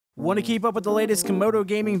Want to keep up with the latest Camodo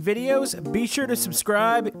gaming videos? Be sure to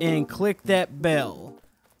subscribe and click that bell.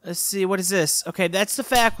 Let's see, what is this? Okay, that's the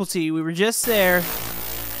faculty. We were just there.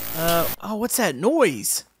 Oh, what's that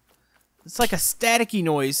noise? It's like a staticky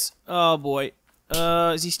noise. Oh boy.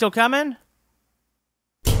 Is he still coming?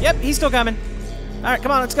 Yep, he's still coming. Alright,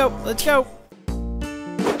 come on, let's go. Let's go.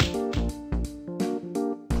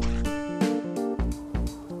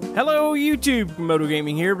 Hello YouTube, Camodo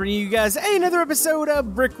Gaming here, bringing you guys another episode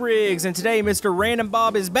of Brick Rigs, and today Mr. Random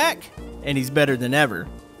Bob is back, and he's better than ever.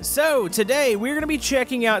 So today we're going to be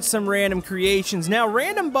checking out some random creations. Now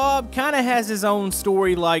Random Bob kind of has his own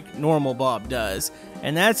story like normal Bob does,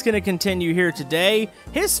 and that's going to continue here today.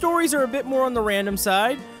 His stories are a bit more on the random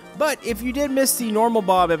side, but if you did miss the normal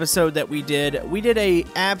Bob episode that we did a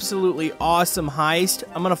absolutely awesome heist.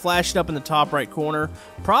 I'm going to flash it up in the top right corner.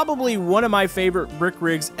 Probably one of my favorite Brick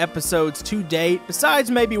Rigs episodes to date,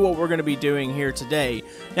 besides maybe what we're going to be doing here today.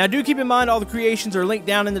 Now do keep in mind all the creations are linked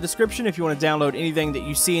down in the description if you want to download anything that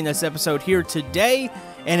you see in this episode here today.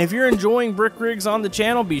 And if you're enjoying Brick Rigs on the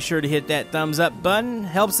channel, be sure to hit that thumbs up button.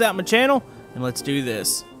 Helps out my channel, and let's do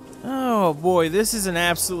this. Oh boy, this is an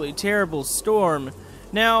absolutely terrible storm.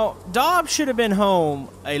 Now, Dob should have been home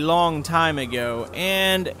a long time ago,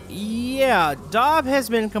 and yeah, Dob has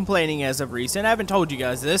been complaining as of recent. I haven't told you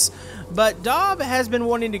guys this, but Dob has been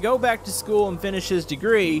wanting to go back to school and finish his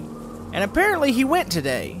degree, and apparently he went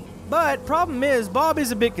today. But problem is, Bob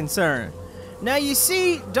is a bit concerned. Now you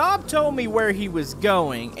see, Dob told me where he was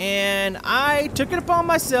going, and I took it upon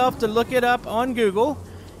myself to look it up on Google,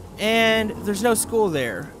 and there's no school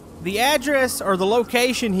there. The address, or the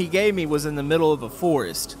location he gave me, was in the middle of a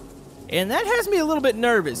forest. And that has me a little bit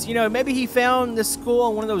nervous. You know, maybe he found this school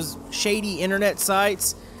on one of those shady internet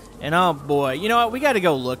sites. And oh boy, you know what? We gotta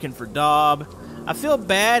go looking for Dob. I feel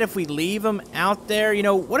bad if we leave him out there. You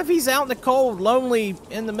know, what if he's out in the cold, lonely,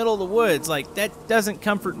 in the middle of the woods? Like, that doesn't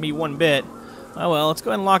comfort me one bit. Oh well, let's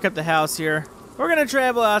go ahead and lock up the house here. We're gonna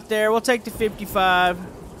travel out there. We'll take the 55.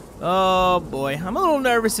 Oh boy, I'm a little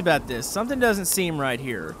nervous about this. Something doesn't seem right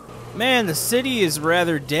here. Man, the city is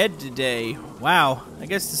rather dead today. Wow, I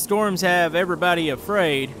guess the storms have everybody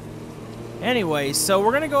afraid. Anyway, so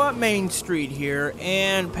we're gonna go up Main Street here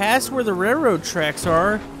and past where the railroad tracks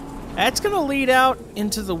are. That's gonna lead out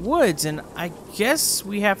into the woods, and I guess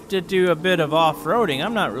we have to do a bit of off-roading.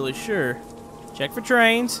 I'm not really sure. Check for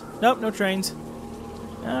trains. Nope, no trains.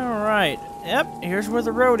 Alright, yep, here's where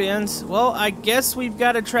the road ends. Well, I guess we've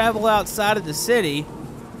got to travel outside of the city.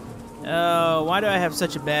 Why do I have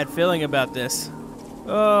such a bad feeling about this?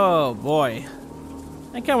 Oh boy.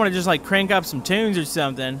 I kinda wanna just like crank up some tunes or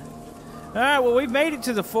something. Alright, well we've made it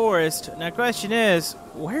to the forest. Now question is,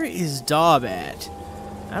 where is Dob at?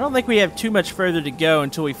 I don't think we have too much further to go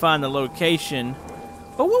until we find the location.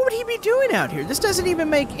 But what would he be doing out here? This doesn't even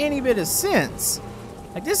make any bit of sense.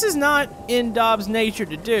 Like, this is not in Dob's nature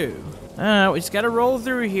to do. We just gotta roll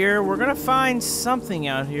through here. We're gonna find something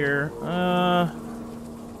out here.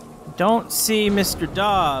 Don't see Mr.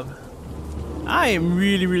 Dob. I am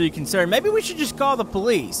really concerned. Maybe we should just call the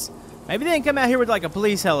police. Maybe they can come out here with like a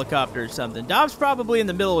police helicopter or something. Dob's probably in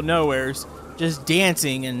the middle of nowheres, just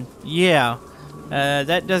dancing, and yeah,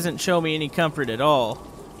 that doesn't show me any comfort at all.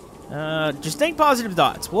 Just think positive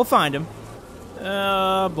thoughts. We'll find him.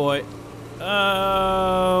 Oh boy.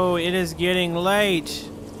 Oh, it is getting late.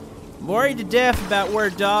 I'm worried to death about where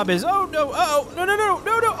Dob is. Oh no! Uh oh! No!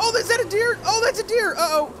 Oh, is that a deer? Oh, that's a deer!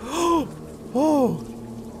 Uh oh!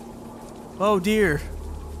 Oh dear!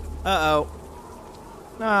 Uh oh!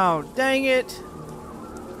 Oh, dang it!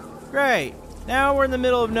 Great. Now we're in the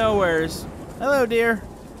middle of nowheres. Hello, deer.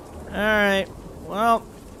 All right. Well,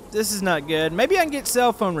 this is not good. Maybe I can get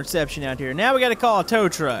cell phone reception out here. Now we got to call a tow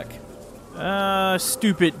truck.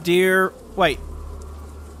 Stupid deer. Wait.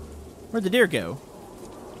 Where'd the deer go?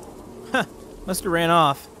 Huh, must have ran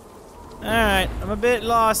off. Alright, I'm a bit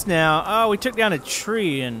lost now. Oh, we took down a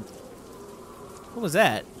tree and... What was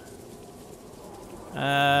that?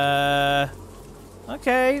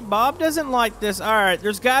 Okay, Bob doesn't like this. Alright,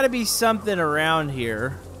 there's gotta be something around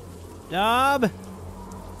here. Dob?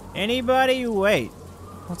 Anybody? Wait.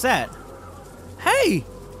 What's that? Hey!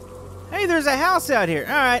 Hey, there's a house out here.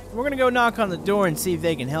 Alright, we're gonna go knock on the door and see if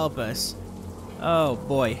they can help us. Oh,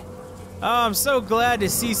 boy. Oh, I'm so glad to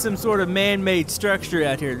see some sort of man-made structure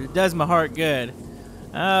out here. It does my heart good.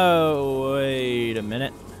 Oh, wait a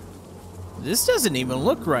minute. This doesn't even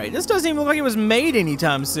look right. This doesn't even look like it was made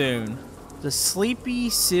anytime soon. The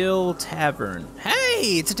Sleepy Sill Tavern.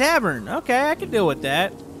 Hey, it's a tavern. Okay, I can deal with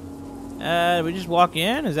that. We just walk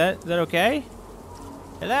in? Is that okay?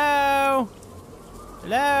 Hello?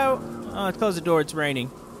 Hello? Oh, let's close the door. It's raining.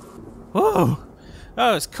 Whoa.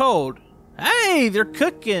 Oh, it's cold. Hey, they're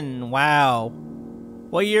cooking. Wow.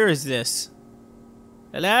 What year is this?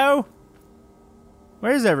 Hello?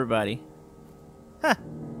 Where's everybody?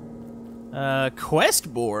 Huh.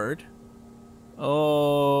 Quest board?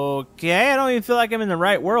 Okay, I don't even feel like I'm in the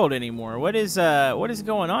right world anymore. What is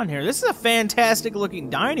going on here? This is a fantastic looking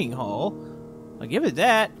dining hall. I'll give it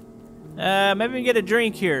that. Maybe we can get a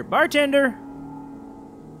drink here. Bartender?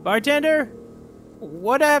 Bartender?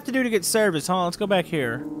 What do I have to do to get service? Hold on, let's go back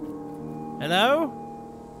here. Hello?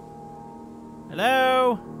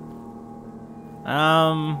 Hello?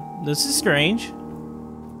 This is strange.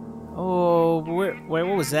 Oh, wait,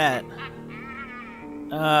 what was that?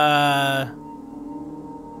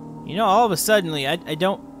 You know, all of a sudden, I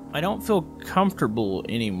don't feel comfortable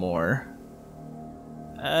anymore.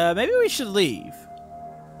 Maybe we should leave.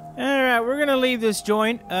 Alright, we're gonna leave this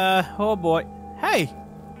joint. Oh boy. Hey!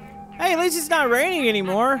 Hey, at least it's not raining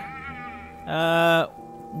anymore.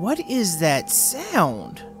 What is that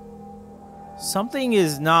sound? Something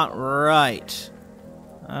is not right.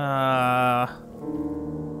 Oh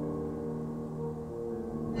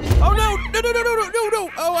no! No!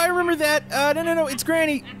 Oh, I remember that. No, it's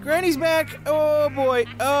Granny. Granny's back. Oh boy.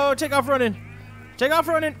 Oh, take off running. Take off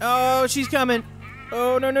running. Oh, she's coming.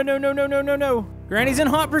 Oh, no. Granny's in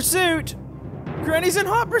hot pursuit. Granny's in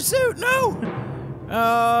hot pursuit. No!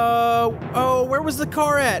 Oh, where was the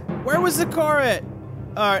car at? Where was the car at?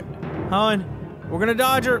 Alright, hon. We're gonna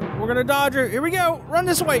dodge her. We're gonna dodge her. Here we go. Run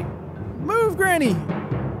this way. Move, Granny.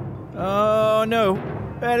 Oh, no.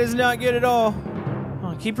 That is not good at all.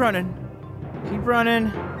 Oh, keep running. Keep running.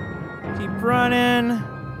 Keep running.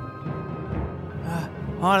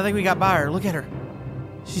 Oh, I think we got by her. Look at her.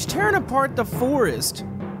 She's tearing apart the forest.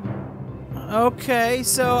 Okay,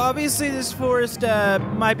 so obviously this forest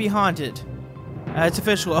might be haunted. It's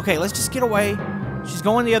official. Okay, let's just get away. She's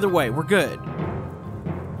going the other way. We're good.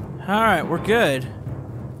 Alright, we're good.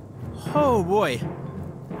 Oh, boy.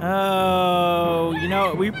 Oh, you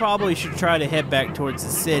know, we probably should try to head back towards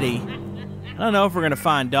the city. I don't know if we're gonna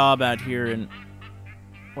find Dob out here and...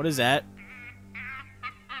 What is that?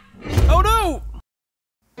 Oh, no!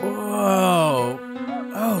 Whoa.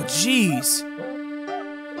 Oh, jeez.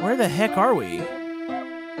 Where the heck are we?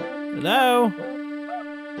 Hello?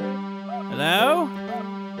 Hello?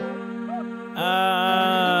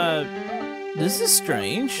 This is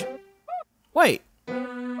strange. Wait.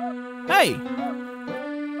 Hey!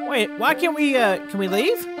 Wait, why can't we, can we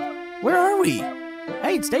leave? Where are we?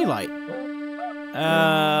 Hey, it's daylight.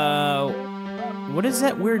 What is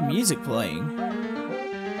that weird music playing?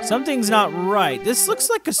 Something's not right. This looks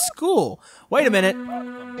like a school. Wait a minute.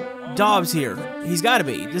 Dobbs here. He's gotta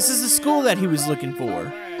be. This is the school that he was looking for.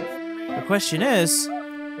 The question is,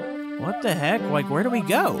 what the heck? Like, where do we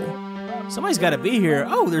go? Somebody's gotta be here.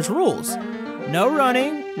 Oh, there's rules. No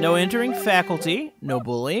running, no entering faculty, no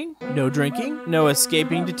bullying, no drinking, no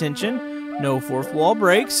escaping detention, no fourth wall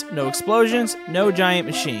breaks, no explosions, no giant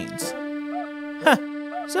machines. Huh.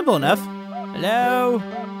 Simple enough. Hello?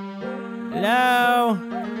 Hello?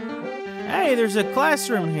 Hey, there's a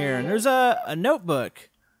classroom here, and there's a notebook.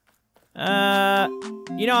 You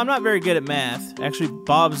know, I'm not very good at math. Actually,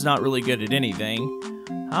 Bob's not really good at anything.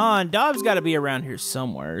 And Dob's gotta be around here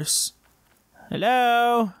somewheres.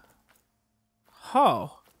 Hello?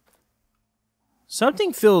 Oh.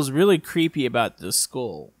 Something feels really creepy about this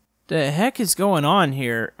school. The heck is going on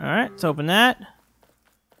here? Alright, let's open that.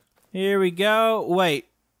 Here we go. Wait.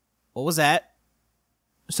 What was that?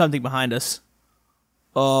 Something behind us.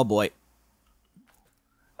 Oh, boy.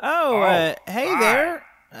 Oh, hey there.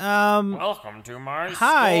 Welcome to my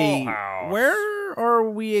schoolhouse. Where are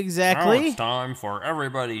we exactly? Now it's time for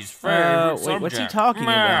everybody's favorite subject. What's he talking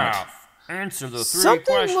math. about? Answer the three Something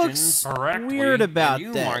questions looks correctly, weird about and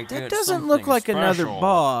you that. might That get doesn't look like something another special.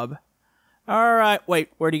 Bob. Alright,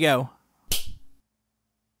 wait, where'd he go?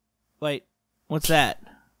 Wait, what's that?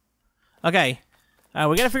 Okay,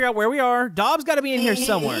 we gotta figure out where we are. Dob's gotta be in here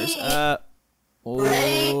somewhere.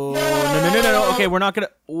 Oh, no. Okay, we're not gonna...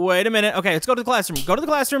 Wait a minute. Okay, let's go to the classroom. Go to the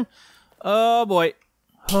classroom. Oh, boy.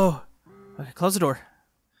 Oh, okay, close the door.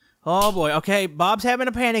 Oh, boy. Okay, Bob's having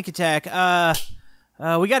a panic attack.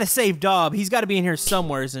 We gotta save Dob. He's gotta be in here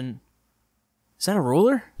somewheres, and... Is that a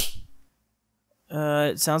ruler?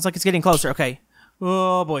 It sounds like it's getting closer. Okay.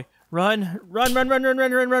 Oh, boy. Run. Run.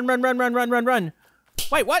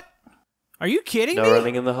 Wait, what? Are you kidding me? No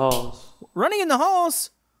running in the halls. Running in the halls?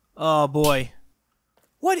 Oh, boy.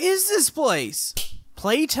 What is this place?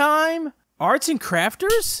 Playtime? Arts and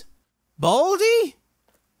crafters? Baldi?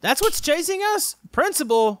 That's what's chasing us?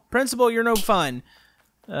 Principal, you're no fun.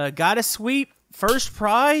 Got a sweep? First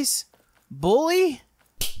prize? Bully?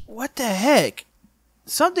 What the heck?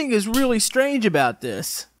 Something is really strange about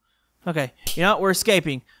this. Okay, you know what? We're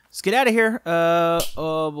escaping. Let's get out of here.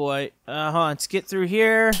 Oh boy. Hold on. Let's get through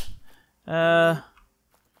here. Oh,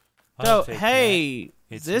 hey.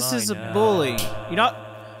 This is a bully. You know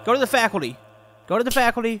what? Go to the faculty. Go to the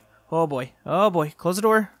faculty. Oh boy. Oh boy. Close the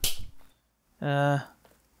door. Are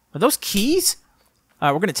those keys?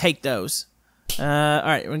 Alright, we're gonna take those.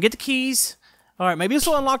 Alright, we're gonna get the keys. Alright, maybe this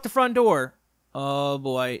will unlock the front door. Oh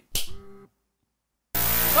boy.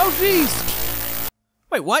 Oh jeez!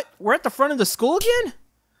 Wait, what? We're at the front of the school again?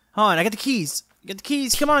 Hold on, I got the keys. Get the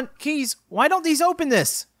keys, come on, keys. Why don't these open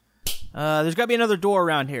this? There's gotta be another door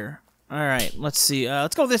around here. Alright, let's see.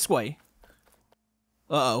 Let's go this way.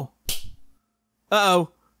 Uh-oh. Uh-oh.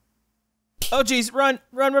 Oh jeez, run,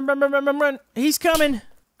 run, run, run, run, run, run, run. He's coming.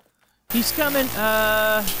 He's coming.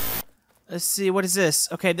 Let's see, what is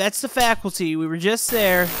this? Okay, that's the faculty. We were just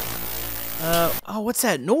there. Oh, what's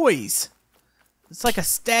that noise? It's like a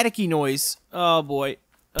staticky noise. Oh boy.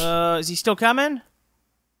 Is he still coming?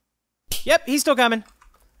 Yep, he's still coming.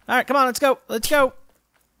 Alright, come on, let's go. Let's go.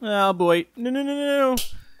 Oh boy. No, no, no, no,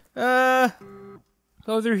 no.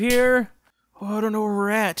 Go through here. Oh, I don't know where we're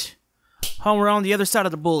at. Oh, we're on the other side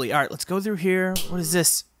of the bully. Alright, let's go through here. What is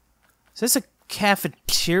this? Is this a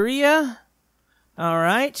cafeteria?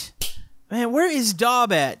 Alright. Man, where is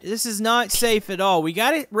Dob at? This is not safe at all. We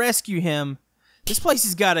gotta rescue him. This place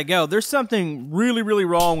has gotta go. There's something really, really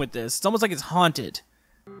wrong with this. It's almost like it's haunted.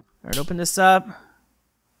 Alright, open this up.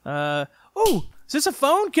 Oh, is this a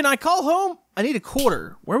phone? Can I call home? I need a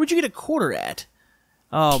quarter. Where would you get a quarter at?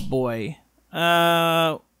 Oh, boy.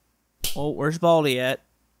 Oh, where's Baldi at?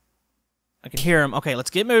 I can hear him. Okay, let's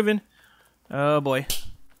get moving. Oh, boy.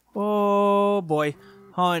 Oh, boy.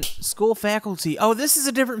 Hold on. School faculty. Oh, this is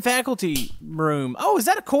a different faculty room. Oh, is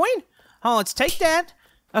that a coin? Hold on, let's take that.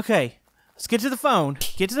 Okay. Let's get to the phone.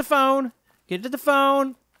 Get to the phone. Get to the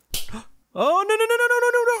phone. Oh, no, no, no, no, no, no,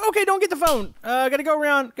 no, no. Okay, don't get the phone. Gotta go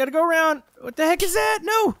around. Gotta go around. What the heck is that?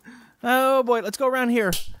 No. Oh, boy. Let's go around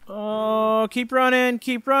here. Oh, keep running.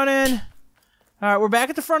 Keep running. All right, we're back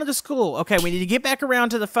at the front of the school. Okay, we need to get back around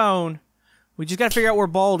to the phone. We just gotta figure out where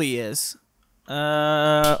Baldi is.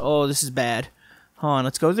 Oh, this is bad. Hold on,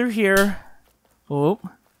 let's go through here. Oh.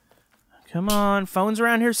 Come on. Phone's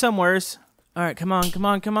around here somewheres. All right, come on, come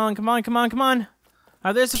on, come on, come on, come on, come on. All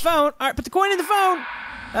right, there's the phone. All right, put the coin in the phone.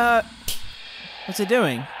 What's it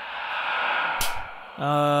doing?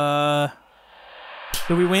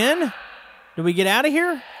 Did we win? Did we get out of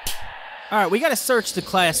here? All right, we gotta search the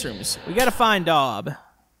classrooms. We gotta find Dob.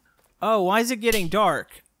 Oh, why is it getting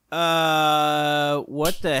dark?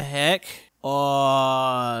 What the heck?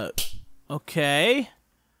 Okay.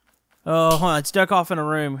 Oh, hold on, it's duck off in a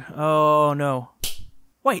room. Oh, no.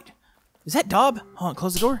 Wait, is that Dob? Hold on,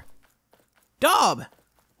 close the door. Dob!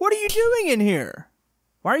 What are you doing in here?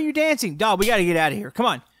 Why are you dancing? Dob, we gotta get out of here. Come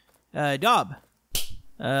on. Dob.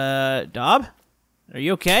 Dob? Are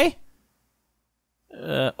you okay?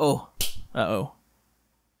 Oh. Uh-oh.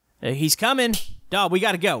 He's coming. Dob, we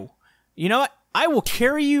gotta go. You know what? I will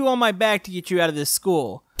carry you on my back to get you out of this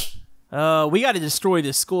school. We gotta destroy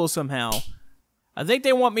this school somehow. I think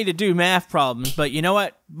they want me to do math problems, but you know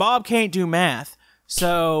what? Bob can't do math.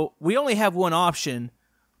 So, we only have one option.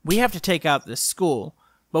 We have to take out this school.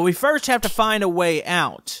 But we first have to find a way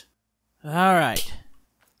out. Alright.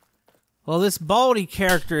 Well, this Baldi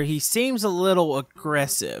character, he seems a little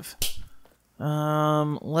aggressive.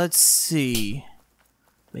 Let's see.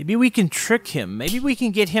 Maybe we can trick him. Maybe we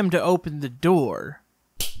can get him to open the door.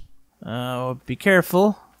 Be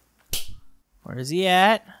careful. Where is he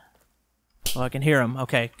at? Oh, I can hear him.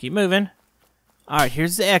 Okay, keep moving. Alright,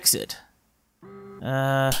 here's the exit.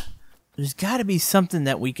 There's gotta be something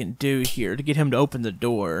that we can do here to get him to open the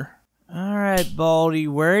door. Alright, Baldi,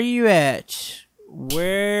 where are you at?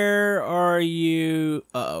 Where are you?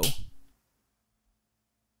 Uh-oh.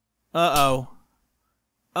 Uh-oh.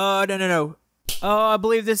 Oh, no, no, no. Oh, I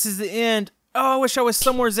believe this is the end. Oh, I wish I was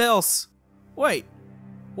somewhere else. Wait.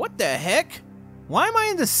 What the heck? Why am I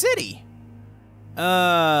in the city?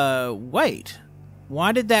 Wait.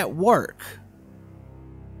 Why did that work?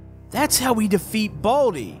 That's how we defeat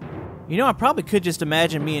Baldi. You know, I probably could just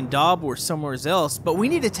imagine me and Dob were somewhere else, but we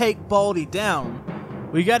need to take Baldi down.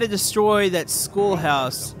 We gotta destroy that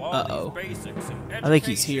schoolhouse. Uh-oh. I think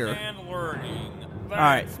he's here.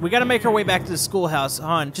 Alright, we gotta make our way back to the schoolhouse.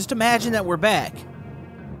 Hon, just imagine that we're back.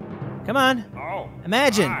 Come on.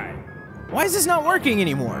 Imagine. Why is this not working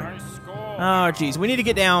anymore? Oh, jeez. We need to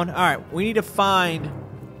get down. Alright, we need to find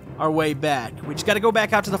our way back. We just gotta go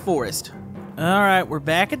back out to the forest. Alright, we're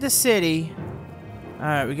back at the city.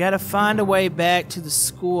 Alright, we gotta find a way back to the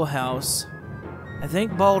schoolhouse. I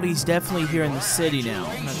think Baldi's definitely here in the city now.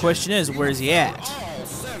 The question is, where's he at?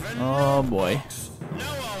 Oh boy.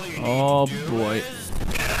 Oh boy.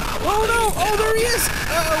 Oh no! Oh, there he is!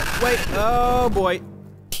 Uh-oh, wait. Oh boy.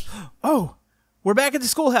 Oh, we're back at the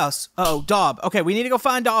schoolhouse. Uh-oh, Dob. Okay, we need to go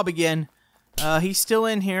find Dob again. He's still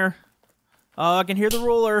in here. I can hear the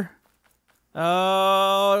ruler.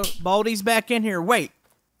 Baldi's back in here. Wait.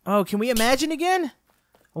 Oh, can we imagine again?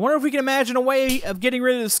 I wonder if we can imagine a way of getting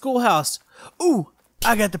rid of the schoolhouse. Ooh,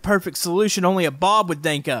 I got the perfect solution only a Bob would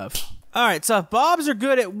think of. Alright, so Bobs are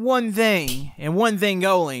good at one thing, and one thing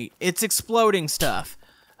only. It's exploding stuff.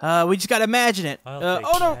 We just gotta imagine it.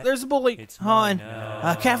 Oh no, there's a bully. Hold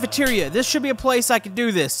on. Cafeteria. This should be a place I could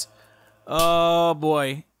do this. Oh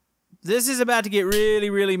boy. This is about to get really,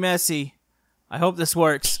 really messy. I hope this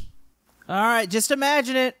works. Alright, just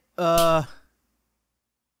imagine it. Oh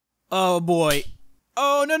boy.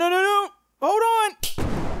 Oh, no, no, no, no. Hold on.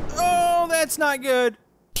 Oh, that's not good.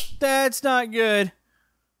 That's not good.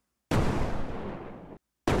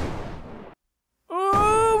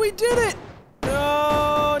 Oh, we did it.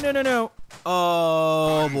 Oh, no, no, no.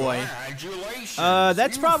 Oh, boy.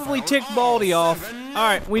 That's probably ticked Baldi off. All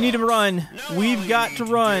right, we need to run. We've got to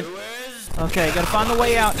run. Okay, gotta find the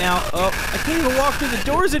way out now. Oh, I can't even walk through the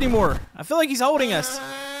doors anymore. I feel like he's holding us.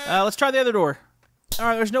 Let's try the other door. All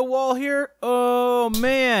right, there's no wall here. Oh,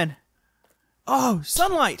 man. Oh,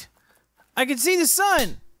 sunlight. I can see the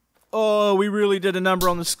sun. Oh, we really did a number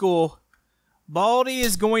on the school. Baldi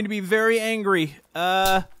is going to be very angry.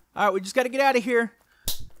 All right, we just got to get out of here.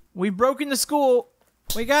 We've broken the school.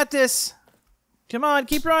 We got this. Come on,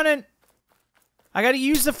 keep running. I got to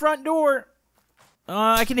use the front door.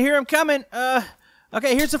 I can hear him coming.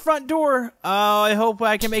 Okay, here's the front door. Oh, I hope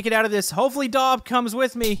I can make it out of this. Hopefully Dob comes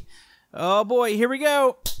with me. Oh boy, here we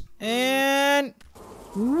go. And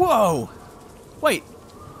whoa. Wait,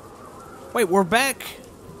 we're back.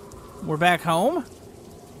 We're back home?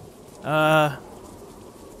 Were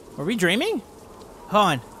we dreaming? Hold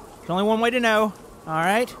on. There's only one way to know.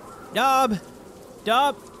 Alright. Dob.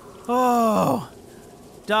 Oh.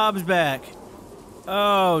 Dob's back.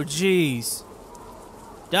 Oh, jeez.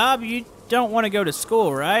 Dob, you don't want to go to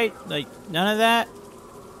school, right? Like, none of that?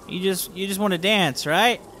 You just want to dance,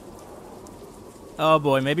 right? Oh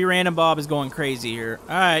boy, maybe Random Bob is going crazy here.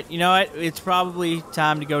 Alright, you know what? It's probably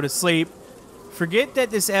time to go to sleep. Forget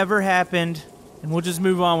that this ever happened, and we'll just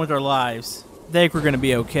move on with our lives. I think we're gonna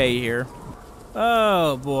be okay here.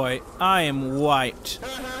 Oh boy, I am wiped.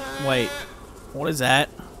 Wait, what is that?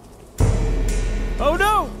 Oh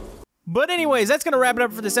no! But anyways, that's going to wrap it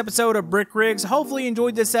up for this episode of Brick Rigs. Hopefully you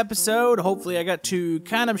enjoyed this episode. Hopefully I got to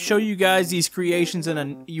kind of show you guys these creations in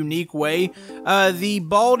a unique way. The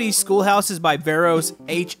Baldi Schoolhouse is by Veros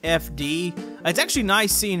HFD. It's actually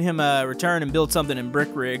nice seeing him return and build something in Brick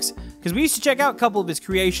Rigs, because we used to check out a couple of his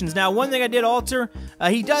creations. Now, one thing I did alter,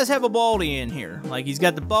 he does have a Baldi in here. Like, he's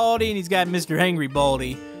got the Baldi and he's got Mr. Angry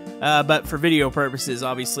Baldi. But for video purposes,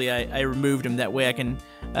 obviously, I removed him. That way I can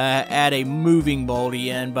add a moving Baldi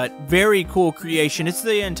in. But very cool creation. It's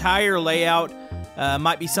the entire layout.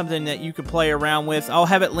 Might be something that you could play around with. I'll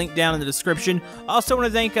have it linked down in the description. Also want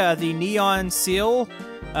to thank the Neon Seal.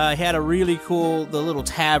 He had a really cool, the little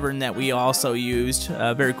tavern that we also used.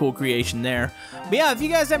 Very cool creation there. But yeah, if you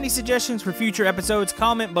guys have any suggestions for future episodes,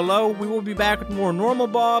 comment below. We will be back with more normal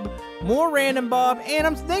Bob, more random Bob, and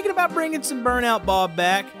I'm thinking about bringing some Burnout Bob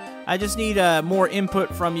back. I just need more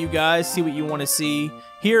input from you guys, see what you want to see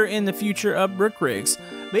here in the future of Brick Rigs.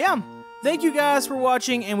 But yeah, thank you guys for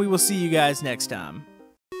watching, and we will see you guys next time.